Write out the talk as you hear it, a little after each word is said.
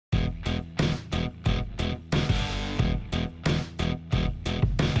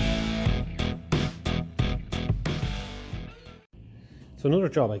So another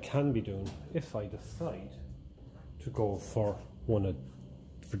job I can be doing, if I decide to go for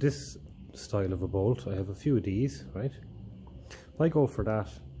for this style of a bolt, I have a few of these, right? If I go for that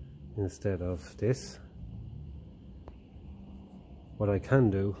instead of this, what I can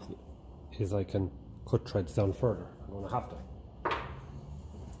do is I can cut threads down further. I'm going to have to.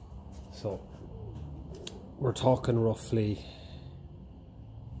 So we're talking roughly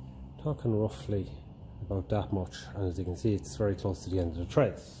about that much, and as you can see, it's very close to the end of the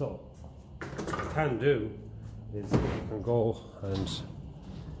threads. So what I can do is I can go and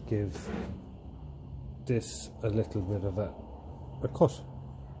give this a little bit of a cut.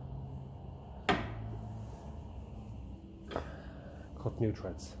 Cut new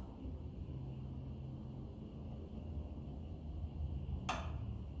threads.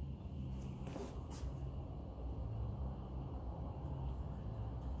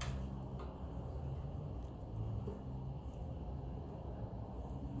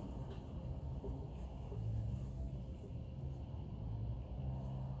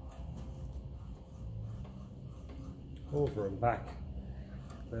 Over and back,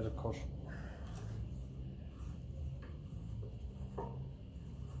 let it cut.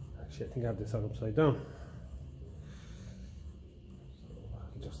 Actually, I think I have this on upside down, so I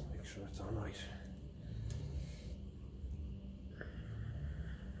can just make sure it's on right.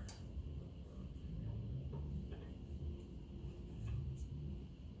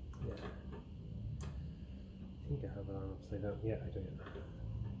 Yeah, I think I have it on upside down. Yeah, I do.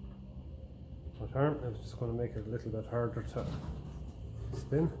 Arm. I'm just going to make it a little bit harder to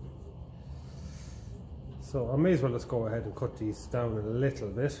spin. So I may as well just go ahead and cut these down a little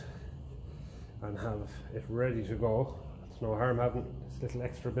bit and have it ready to go. It's no harm having this little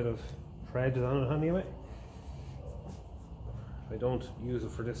extra bit of thread on it anyway. If I don't use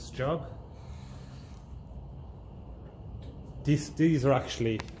it for this job. These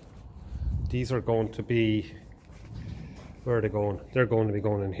are going to be, where are they going? They're going to be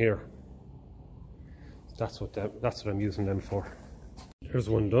going in here. That's what I'm using them for. Here's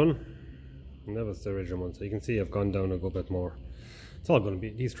one done, and that was the original one. So you can see I've gone down a good bit more. It's all going to be,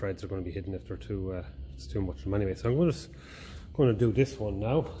 these threads are going to be hidden if they're it's too much of them anyway. So I'm just going to do this one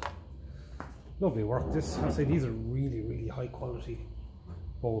now. Lovely work. I say these are really high quality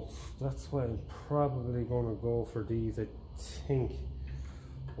bolts. That's why I'm probably going to go for these, I think,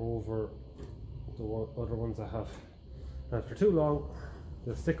 over the other ones I have. And if they're too long,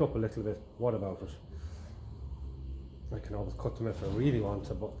 they'll stick up a little bit. What about it? I can always cut them if I really want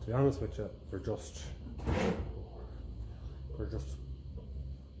to, but to be honest with you, they're just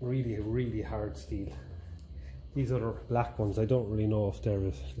really hard steel. These other black ones, I don't really know if they're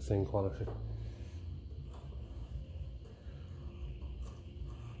the same quality.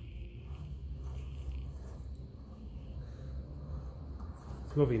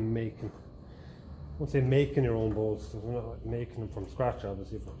 It's lovely making, I won't say making your own bolts, because we're not making them from scratch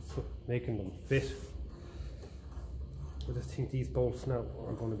obviously, but making them fit. I just think these bolts now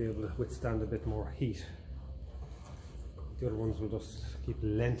are going to be able to withstand a bit more heat. The other ones will just keep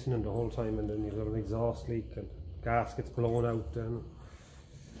lengthening the whole time, and then you've got an exhaust leak and gas gets blown out, and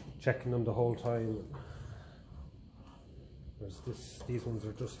checking them the whole time. Whereas these ones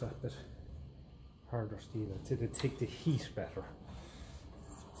are just that bit harder steel. I'd say they take the heat better,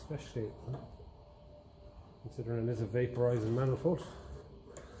 especially considering it is a vaporizing manifold.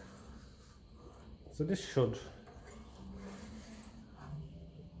 So this should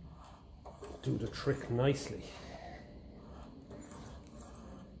do the trick nicely.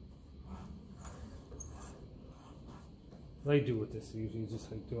 What I do with this, usually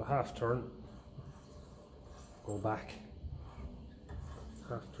just like do a half turn, go back,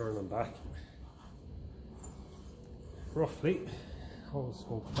 half turn and back, roughly, always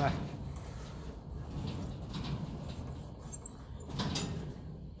go back.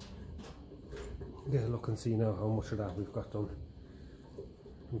 Get a look and see now how much of that we've got done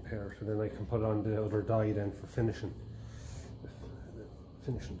compared, and then I can put on the other die then for finishing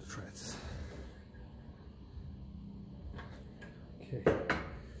the threads. Okay.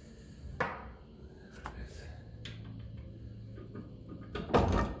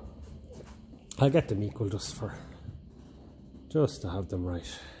 I'll get them equal just to have them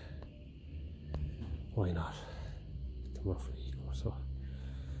right. Why not? Get them roughly equal. So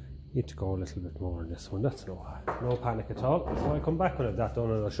need to go a little bit more on this one. That's no panic at all. So I'll come back when I've that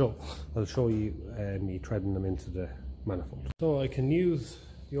done, and I'll show you me threading them into the manifold. So I can use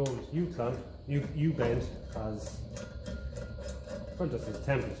the old U-bend as just as a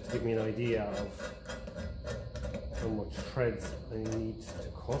template to give me an idea of how much threads I need to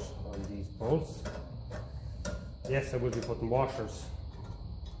cut on these bolts. Yes, I will be putting washers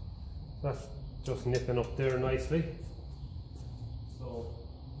That's just nipping up there nicely. So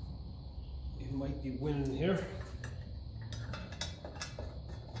it might be winning here.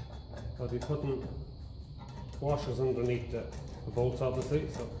 I'll be putting washers underneath the bolts obviously,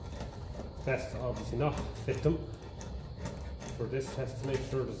 so best to obviously not fit them for this test to make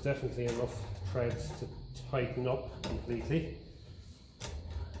sure there's definitely enough threads to tighten up completely.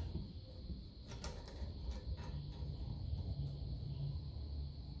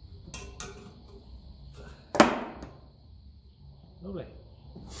 Lovely.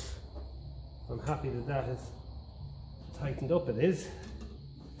 I'm happy that that is tightened up. It is.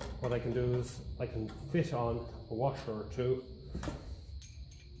 What I can do is I can fit on a washer or two,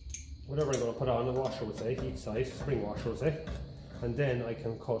 whatever I'm going to put on, a washer would say, each side, spring washer would say, and then I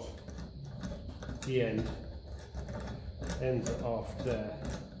can cut the ends of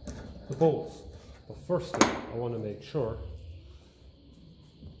the bolts. But firstly, I want to make sure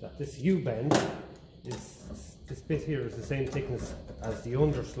that this U-bend is, this bit here is the same thickness as the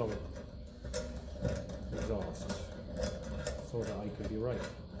underslung exhaust, so that I can be right.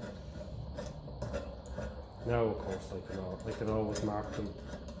 Now of course I can always mark them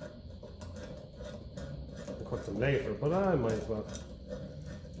and cut them later, but I might as well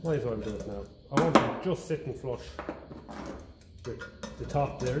do it now. I want to just sit and flush with the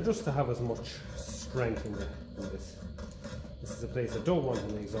top there, just to have as much strength in this. This is a place I don't want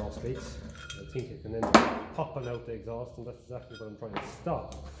any exhaust leaks. I think it can end up popping out the exhaust, and that's exactly what I'm trying to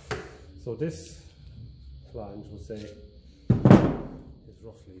stop. So this flange, we'll say, is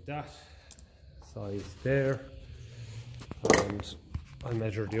roughly that size there, and I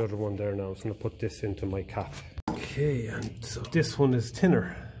measure the other one there now. I'm going to put this into my cap. Okay, and so this one is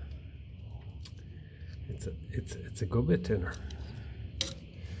thinner. It's a good bit thinner.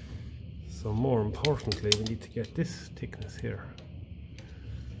 So more importantly, we need to get this thickness here.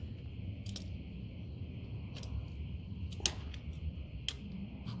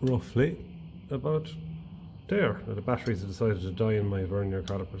 Roughly about there. Now the batteries have decided to die in my vernier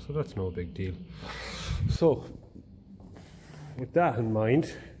caliper, so that's no big deal. So with that in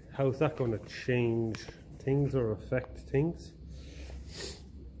mind, how's that going to change things or affect things?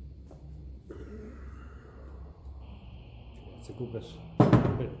 It's a good bit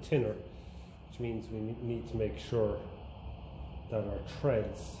thinner, which means we need to make sure that our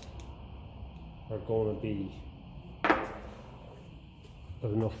threads are going to be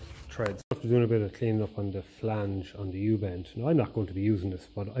enough threads. After doing a bit of cleaning up on the flange on the U-bend, now I'm not going to be using this,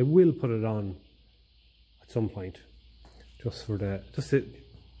 but I will put it on at some point, just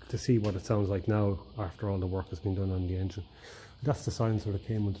to see what it sounds like now after all the work has been done on the engine. That's the silencer that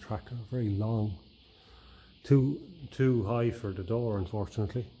came with the tractor, very long, too high for the door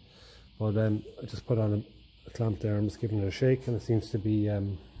unfortunately, but I just put on a clamp there. I'm just giving it a shake and it seems to be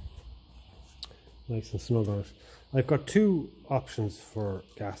nice and snug on it. I've got two options for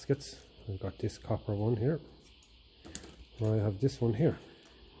gaskets. I've got this copper one here, and I have this one here.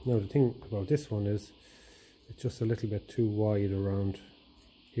 Now the thing about this one is it's just a little bit too wide around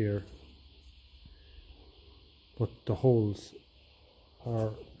here, but the holes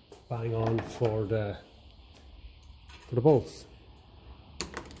are bang on for the bolts.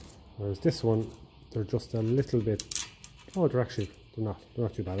 Whereas this one, they're just a little bit, oh they're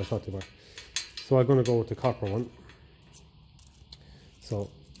not too bad. I thought they were. So I'm going to go with the copper one. So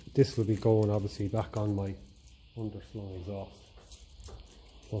this will be going obviously back on my underslung exhaust,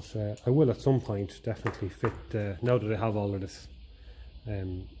 but I will at some point definitely fit, now that I have all of this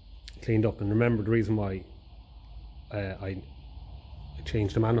cleaned up. And remember, the reason why I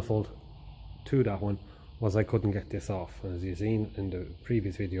changed the manifold to that one was I couldn't get this off. And as you've seen in the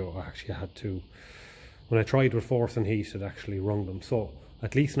previous video, I actually had to, when I tried with force and heat, it actually wrung them. So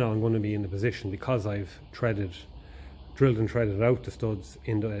at least now I'm going to be in the position, because I've drilled and threaded out the studs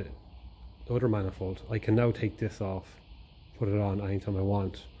in the other manifold, I can now take this off, put it on anytime I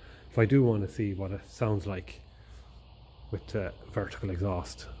want, if I do want to see what it sounds like with the vertical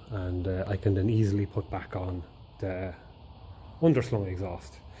exhaust, and I can then easily put back on the underslung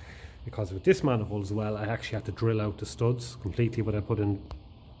exhaust. Because with this manifold as well, I actually had to drill out the studs completely, but I put in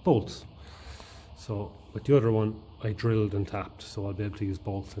bolts. So with the other one, I drilled and tapped, so I'll be able to use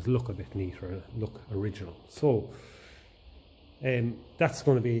bolts and look a bit neater, look original. So that's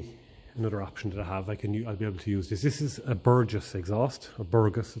going to be another option that I have. I'll be able to use this. This is a Burgess exhaust, or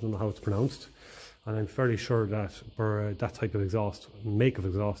Burgess, I don't know how it's pronounced, and I'm fairly sure that that type of exhaust, make of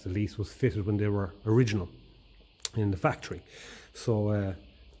exhaust at least, was fitted when they were original in the factory. So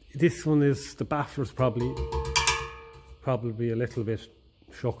this one is, the baffler's probably a little bit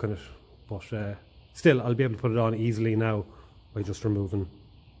shook in it, but still I'll be able to put it on easily now by just removing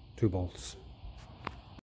 2 bolts.